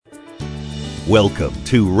Welcome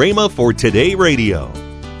to Rhema for Today Radio.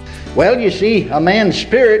 Well, you see, a man's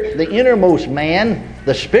spirit, the innermost man,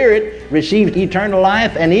 the spirit, received eternal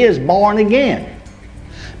life and is born again.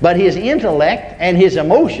 But his intellect and his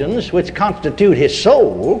emotions, which constitute his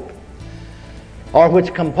soul, or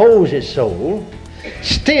which compose his soul,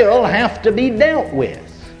 still have to be dealt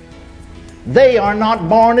with. They are not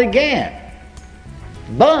born again,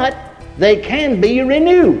 but they can be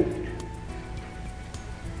renewed.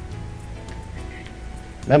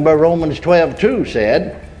 Remember Romans 12:2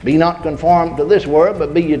 said, "Be not conformed to this world,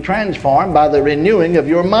 but be ye transformed by the renewing of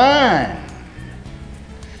your mind,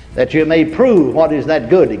 that you may prove what is that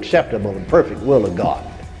good, acceptable, and perfect will of God."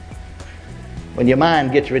 When your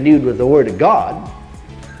mind gets renewed with the Word of God,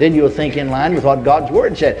 then you'll think in line with what God's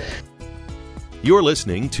Word said. You're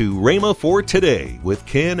listening to Rhema for Today with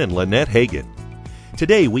Ken and Lynette Hagin.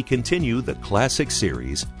 Today we continue the classic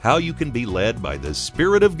series, How You Can Be Led by the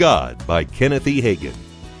Spirit of God by Kenneth E. Hagin.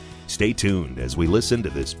 Stay tuned as we listen to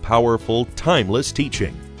this powerful, timeless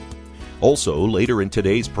teaching. Also, later in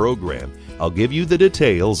today's program, I'll give you the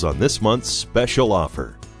details on this month's special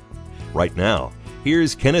offer. Right now,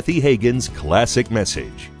 here's Kenneth E. Hagin's classic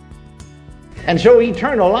message. And so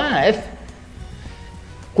eternal life,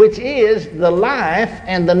 which is the life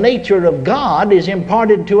and the nature of God, is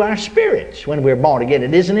imparted to our spirits when we're born again.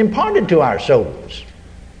 It isn't imparted to our souls.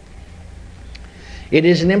 It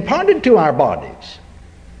isn't imparted to our bodies.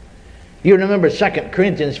 You remember 2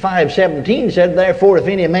 Corinthians 5:17 said, "Therefore, if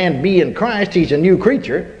any man be in Christ, he's a new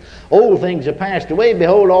creature. Old things have passed away.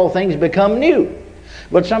 Behold, all things become new."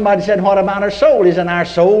 But somebody said, what about our soul? Isn't our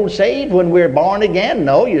soul saved when we're born again?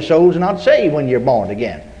 No, your soul's not saved when you're born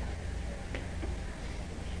again.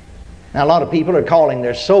 Now, a lot of people are calling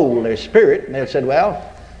their soul their spirit, and they've said, well,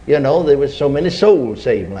 you know, there was so many souls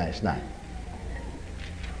saved last night.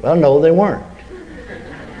 Well, no, they weren't.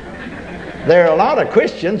 There are a lot of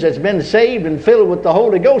Christians that's been saved and filled with the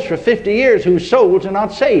Holy Ghost for 50 years whose souls are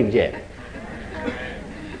not saved yet.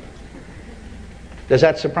 Does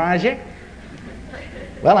that surprise you?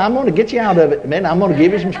 Well, I'm going to get you out of it, man. I'm going to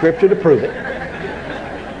give you some scripture to prove it.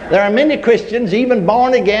 There are many Christians, even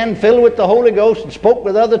born again, filled with the Holy Ghost, and spoke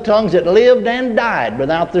with other tongues, that lived and died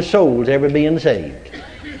without their souls ever being saved.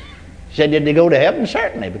 Said, did they go to heaven?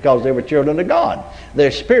 Certainly, because they were children of God. Their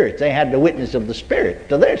spirits, they had the witness of the Spirit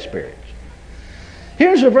to their spirits.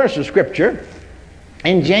 Here's a verse of scripture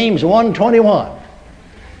in James 1:21.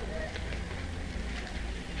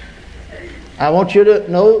 I want you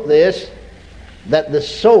to know this, that the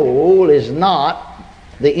soul is not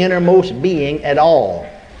the innermost being at all.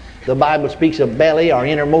 The Bible speaks of belly, or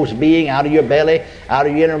innermost being. Out of your belly, out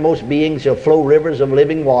of your innermost being shall flow rivers of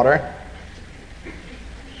living water.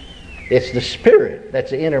 It's the spirit that's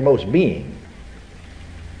the innermost being.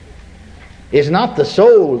 It's not the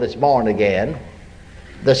soul that's born again.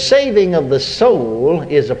 The saving of the soul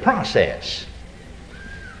is a process.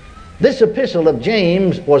 This epistle of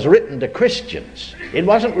James was written to Christians. It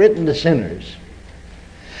wasn't written to sinners.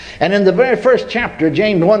 And in the very first chapter,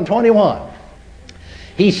 James 1:21,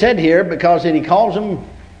 he said here, because he calls them,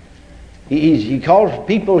 he calls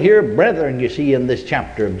people here brethren, you see, in this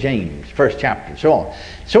chapter of James, first chapter, so on.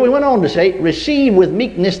 So he went on to say, receive with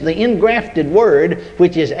meekness the engrafted word,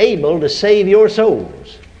 which is able to save your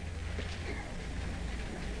souls.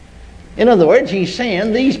 In other words, he's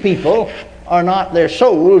saying these people are not, their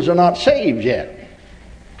souls are not saved yet.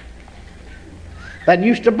 That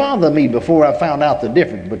used to bother me before I found out the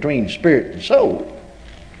difference between spirit and soul.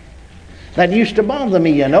 That used to bother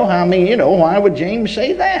me, why would James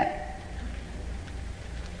say that?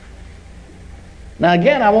 Now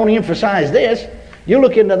again, I want to emphasize this. You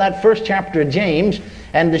look into that first chapter of James,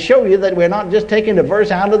 and to show you that we're not just taking a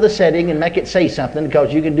verse out of the setting and make it say something,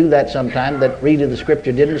 because you can do that sometime, that reader of the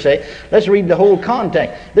scripture didn't say. Let's read the whole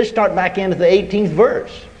context. Let's start back into the 18th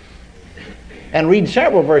verse and read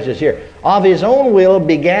several verses here. Of his own will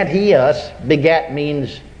begat he us. Begat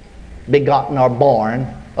means begotten or born.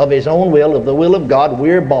 Of his own will, of the will of God,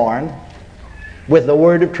 we're born with the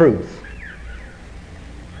word of truth,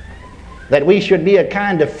 that we should be a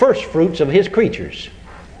kind of first fruits of his creatures.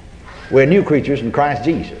 We're new creatures in Christ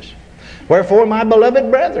Jesus. Wherefore, my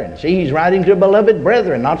beloved brethren, see, he's writing to beloved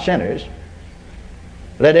brethren, not sinners.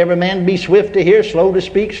 Let every man be swift to hear, slow to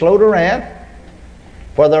speak, slow to wrath.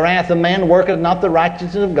 For the wrath of man worketh not the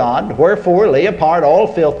righteousness of God. Wherefore, lay apart all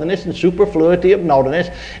filthiness and superfluity of naughtiness,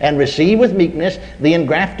 and receive with meekness the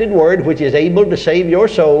engrafted word, which is able to save your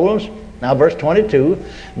souls. Now, verse 22,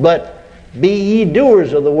 but be ye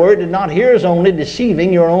doers of the word, and not hearers only,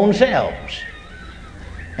 deceiving your own selves.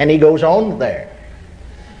 And he goes on there.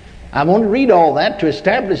 I want to read all that to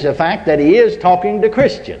establish the fact that he is talking to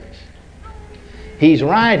Christians. He's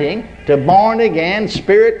writing to born-again,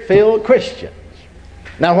 Spirit-filled Christians.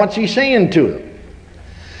 Now, what's he saying to them?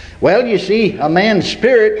 Well, you see, a man's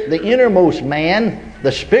spirit, the innermost man,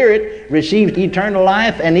 the spirit, receives eternal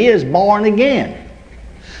life and is born again.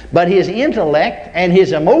 But his intellect and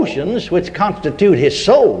his emotions, which constitute his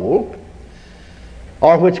soul,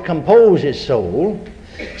 or which compose his soul,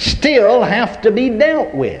 still have to be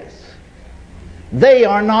dealt with. They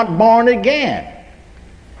are not born again,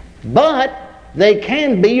 but they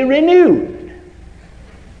can be renewed.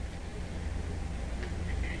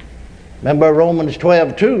 Remember Romans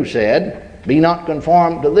 12:2 said, "Be not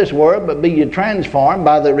conformed to this world, but be ye transformed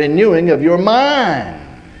by the renewing of your mind,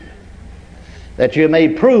 that you may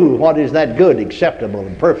prove what is that good, acceptable,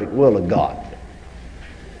 and perfect will of God."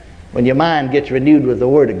 When your mind gets renewed with the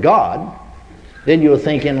Word of God, then you'll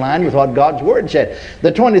think in line with what God's Word said.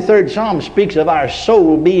 The 23rd Psalm speaks of our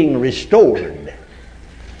soul being restored.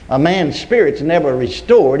 A man's spirit's never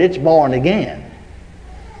restored, it's born again.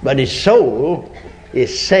 But his soul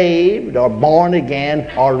is saved or born again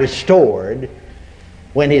or restored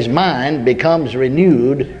when his mind becomes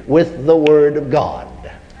renewed with the Word of God.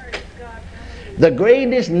 The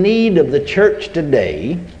greatest need of the church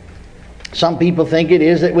today, some people think it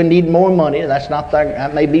is that we need more money.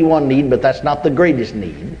 That may be one need, but that's not the greatest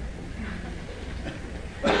need.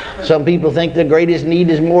 Some people think the greatest need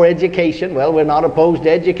is more education. Well, we're not opposed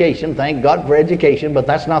to education. Thank God for education, but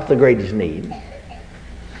that's not the greatest need.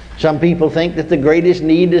 Some people think that the greatest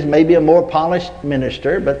need is maybe a more polished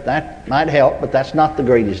minister, but that might help, but that's not the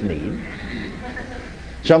greatest need.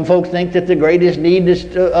 Some folks think that the greatest need is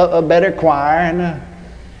a better choir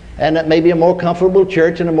and maybe a more comfortable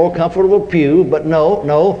church and a more comfortable pew. But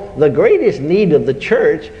no, the greatest need of the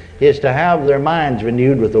church is to have their minds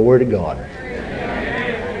renewed with the Word of God.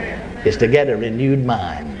 Is to get a renewed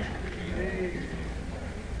mind.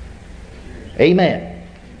 Amen.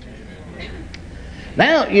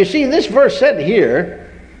 Now, you see, this verse said here,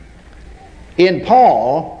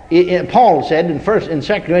 Paul said in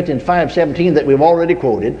 2 Corinthians 5:17 that we've already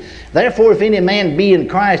quoted, "Therefore, if any man be in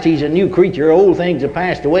Christ, he's a new creature. Old things have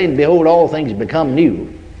passed away, and behold, all things become new."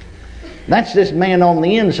 That's this man on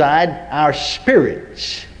the inside, our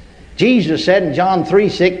spirits. Jesus said in John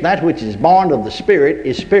 3:6, "That which is born of the Spirit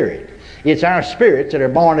is spirit." It's our spirits that are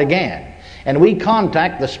born again. And we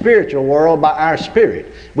contact the spiritual world by our spirit.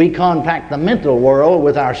 We contact the mental world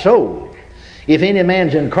with our soul. If any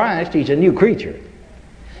man's in Christ, he's a new creature.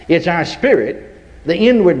 It's our spirit, the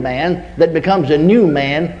inward man, that becomes a new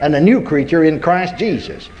man and a new creature in Christ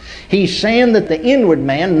Jesus. He's saying that the inward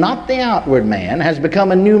man, not the outward man, has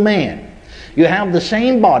become a new man. You have the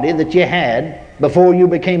same body that you had before you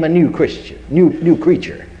became a new Christian, new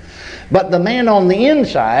creature. But the man on the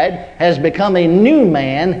inside has become a new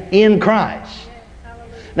man in Christ.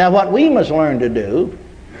 Now what we must learn to do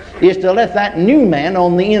is to let that new man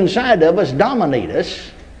on the inside of us dominate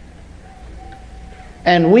us.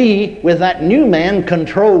 And we, with that new man,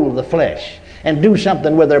 control the flesh and do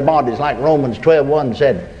something with our bodies, like Romans 12:1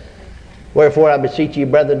 said, "Wherefore I beseech you,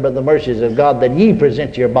 brethren, by the mercies of God, that ye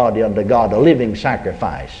present your body unto God, a living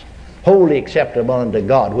sacrifice, wholly acceptable unto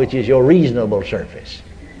God, which is your reasonable service."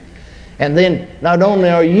 And then not only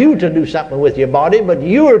are you to do something with your body, but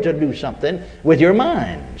you are to do something with your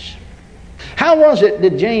minds. How was it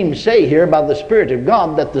did James say here by the Spirit of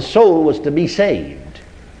God that the soul was to be saved?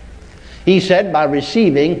 He said by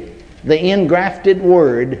receiving the engrafted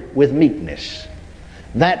Word with meekness.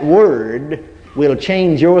 That Word will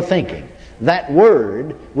change your thinking. That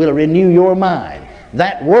Word will renew your mind.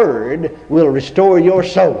 That Word will restore your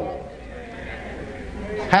soul.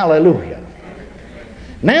 Hallelujah.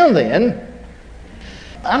 Now then,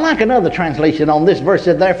 I like another translation on this verse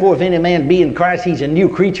that, "Therefore, if any man be in Christ, he's a new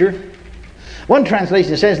creature." One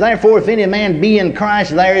translation says, "Therefore, if any man be in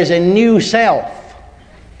Christ, there is a new self."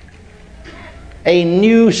 A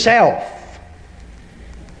new self.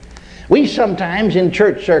 We sometimes in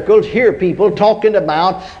church circles hear people talking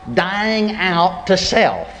about dying out to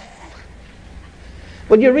self.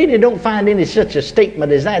 But you really don't find any such a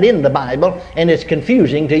statement as that in the Bible, and it's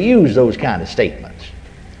confusing to use those kind of statements.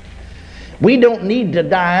 We don't need to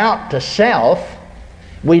die out to self.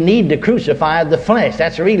 We need to crucify the flesh.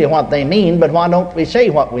 That's really what they mean, but why don't we say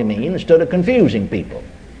what we mean instead of confusing people?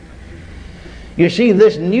 You see,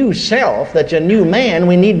 this new self that's a new man,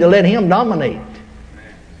 we need to let him dominate.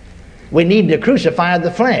 We need to crucify the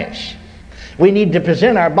flesh. We need to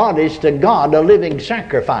present our bodies to God a living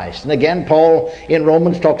sacrifice. And again, Paul in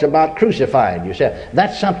Romans talks about crucifying yourself.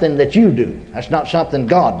 That's something that you do. That's not something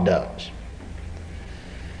God does.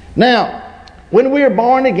 Now, When we are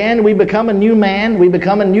born again, we become a new man, we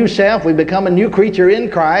become a new self, we become a new creature in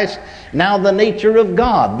Christ. Now the nature of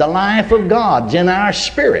God, the life of God's in our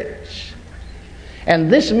spirits. And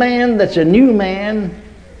this man that's a new man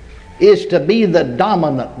is to be the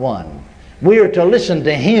dominant one. We are to listen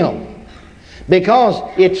to him, because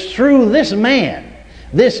it's through this man,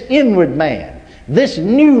 this inward man, this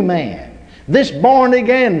new man, this born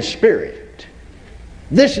again spirit,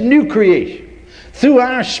 this new creation, through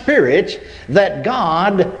our spirits, that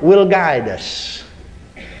God will guide us.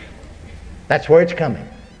 That's where it's coming.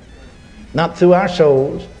 Not through our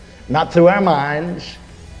souls, not through our minds,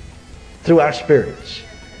 through our spirits.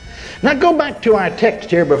 Now go back to our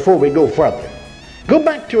text here before we go further. Go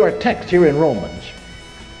back to our text here in Romans.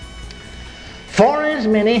 For as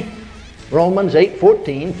many, Romans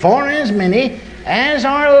 8:14, for as many as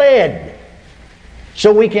are led.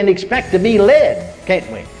 So we can expect to be led, can't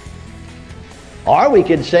we? Or we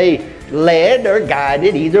could say led or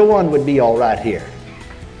guided. Either one would be all right here.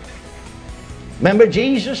 Remember,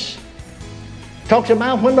 Jesus talks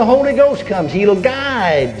about when the Holy Ghost comes, He'll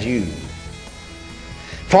guide you.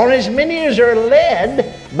 For as many as are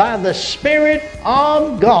led by the Spirit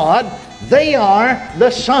of God, they are the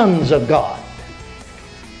sons of God.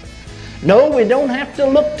 No, we don't have to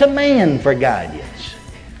look to man for guidance.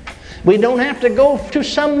 We don't have to go to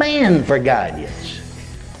some man for guidance.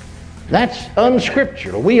 That's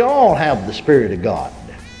unscriptural. We all have the Spirit of God.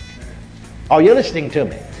 Are you listening to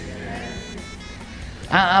me?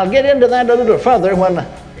 I'll get into that a little further when,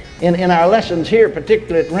 in our lessons here,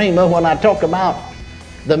 particularly at Rhema, when I talk about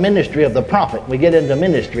the ministry of the prophet. We get into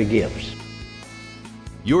ministry gifts.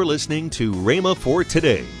 You're listening to Rhema for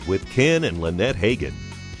Today with Ken and Lynette Hagin.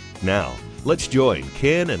 Now, let's join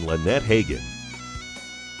Ken and Lynette Hagin.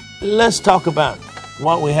 Let's talk about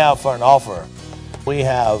what we have for an offer. We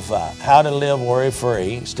have how to live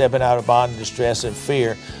worry-free, stepping out of bondage, distress, and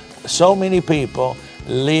fear. So many people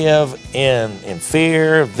live in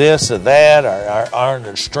fear of this or that, or are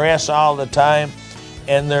under stress all the time,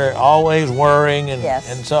 and they're always worrying, and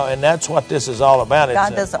that's what this is all about.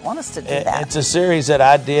 God doesn't want us to do that. It's a series that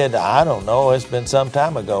I did, I don't know, it's been some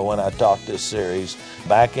time ago when I taught this series,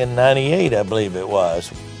 back in 98, I believe it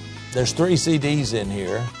was. There's 3 CDs in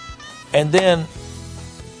here, and then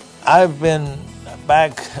I've been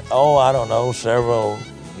back, I don't know, several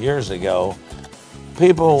years ago,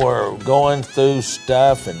 people were going through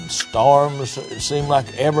stuff and storms. It seemed like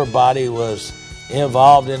everybody was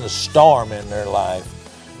involved in a storm in their life.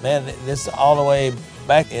 Man, this all the way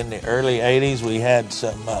back in the early 80s, we had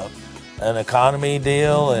an economy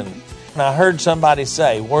deal, and I heard somebody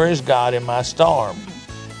say, where is God in my storm?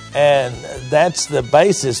 And that's the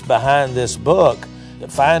basis behind this book,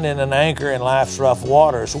 Finding an Anchor in Life's Rough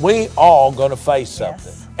Waters. We all going to face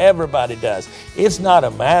something. Yes. Everybody does. It's not a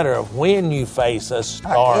matter of when you face a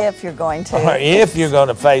storm. Or if you're going to. Or if you're going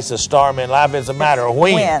to face a storm in life. It's a matter of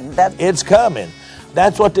when. It's coming.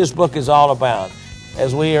 That's what this book is all about.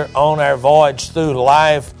 As we are on our voyage through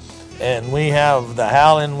life, and we have the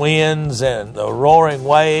howling winds and the roaring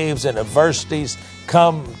waves and adversities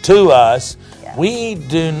come to us, we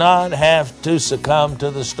do not have to succumb to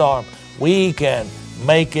the storm. We can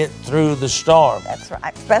make it through the storm. That's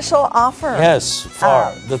right. Special offer. Yes,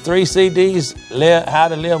 for the 3 CDs, How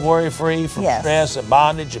to Live Worry-Free from Stress and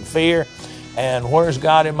Bondage and Fear, and Where's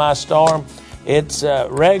God in My Storm. It's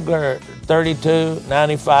regular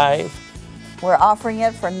 $32.95. We're offering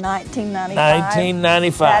it for $19.95.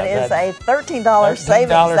 $19.95. That is a $13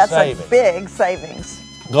 savings. That's a big savings.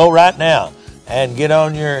 Go right now and get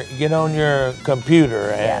on your computer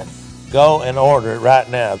and go and order it right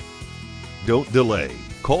now. Don't delay.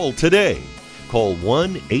 Call today. Call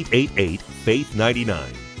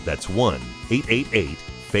 1-888-FAITH-99. That's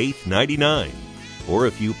 1-888-FAITH-99. Or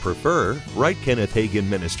if you prefer, write Kenneth Hagin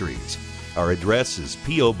Ministries. Our address is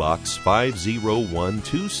P.O. Box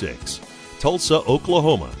 50126, Tulsa,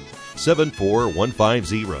 Oklahoma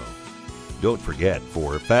 74150. Don't forget,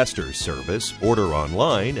 for faster service, order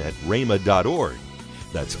online at rhema.org.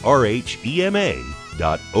 That's RHEMA.org.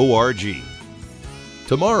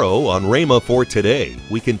 Tomorrow on Rhema for Today,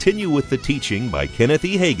 we continue with the teaching by Kenneth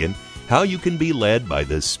E. Hagin, How You Can Be Led by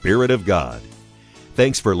the Spirit of God.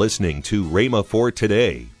 Thanks for listening to Rhema for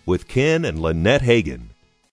Today with Ken and Lynette Hagin.